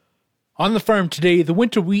On the farm today, the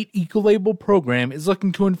Winter Wheat Eco-Label program is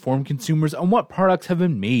looking to inform consumers on what products have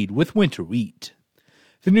been made with winter wheat.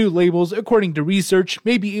 The new labels, according to research,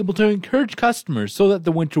 may be able to encourage customers so that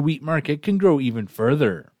the winter wheat market can grow even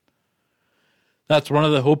further. That's one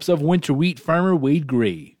of the hopes of winter wheat farmer Wade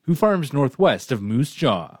Gray, who farms northwest of Moose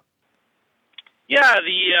Jaw. Yeah,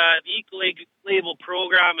 the Eco-Label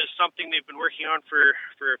program is something they've been working on for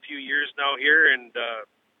a few years now here, and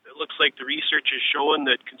it looks like the research is showing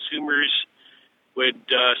that consumers would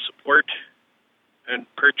support and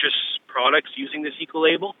purchase products using this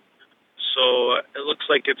Eco-Label. So it looks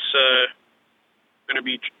like it's going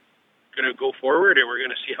to go forward, and we're going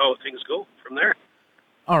to see how things go from there.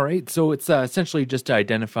 All right, so it's essentially just to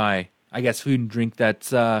identify, I guess, food and drink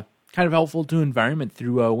that's kind of helpful to environment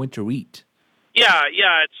through winter wheat. Yeah,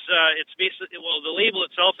 it's basically, well, the label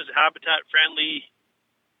itself is a habitat-friendly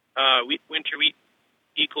winter wheat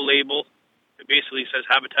Eco-Label. It basically says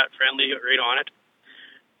habitat-friendly right on it,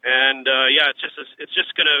 and it's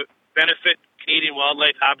just going to benefit Canadian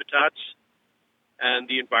wildlife habitats and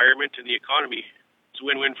the environment and the economy. It's a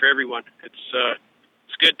win-win for everyone.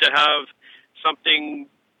 It's good to have something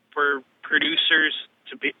for producers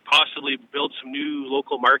to possibly build some new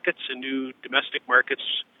local markets and new domestic markets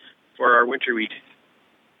for our winter wheat.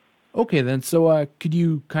 Okay, then. So could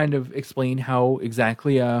you kind of explain how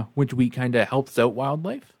exactly winter wheat kind of helps out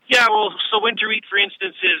wildlife? Yeah, well, so winter wheat, for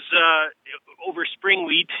instance, is over spring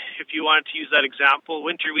wheat, if you wanted to use that example.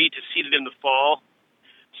 Winter wheat is seeded in the fall,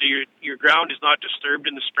 so your ground is not disturbed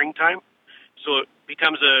in the springtime. So it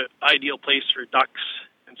becomes an ideal place for ducks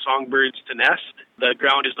and songbirds to nest. The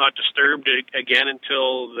ground is not disturbed again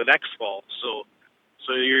until the next fall. So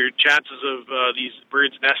your chances of these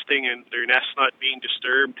birds nesting and their nests not being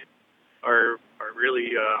disturbed are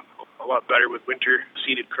really a lot better with winter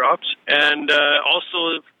seeded crops. And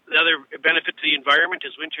also the other benefit to the environment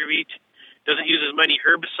is winter wheat doesn't use as many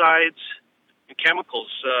herbicides and chemicals.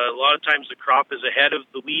 A lot of times the crop is ahead of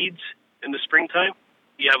the weeds in the springtime.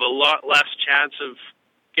 You have a lot less chance of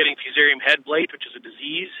getting fusarium head blight, which is a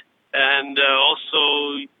disease. And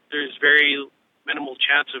also there's very minimal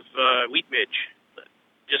chance of wheat midge,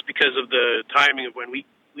 just because of the timing of when wheat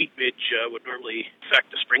midge would normally affect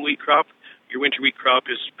the spring wheat crop. Your winter wheat crop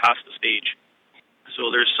is past the stage. So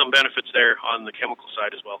there's some benefits there on the chemical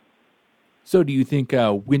side as well. So do you think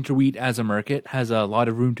winter wheat as a market has a lot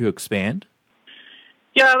of room to expand?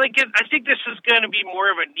 Yeah, I think this is going to be more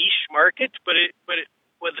of a niche market, but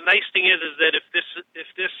the nice thing is that if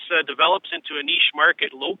this develops into a niche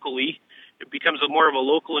market locally, it becomes more of a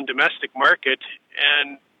local and domestic market,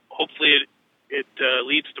 and hopefully it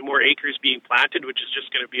leads to more acres being planted, which is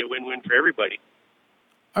just going to be a win-win for everybody.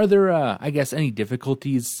 Are there, any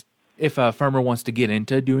difficulties if a farmer wants to get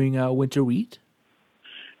into doing winter wheat?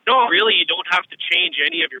 No, really, you don't have to change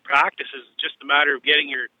any of your practices. It's just a matter of getting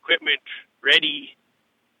your equipment ready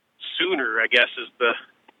sooner, I guess, is the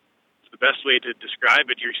best way to describe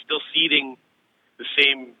it. You're still seeding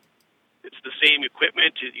it's the same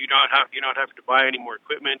equipment. You're not having to buy any more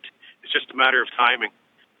equipment. It's just a matter of timing.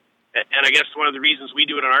 And I guess one of the reasons we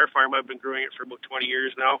do it on our farm, I've been growing it for about 20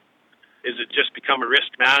 years now, is it just become a risk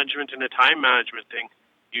management and a time management thing.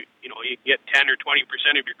 You get 10 or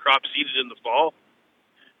 20% of your crop seeded in the fall,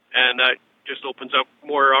 and that just opens up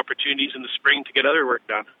more opportunities in the spring to get other work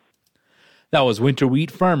done. That was winter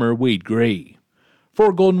wheat farmer Wade Gray.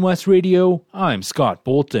 For Golden West Radio, I'm Scott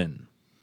Bolton.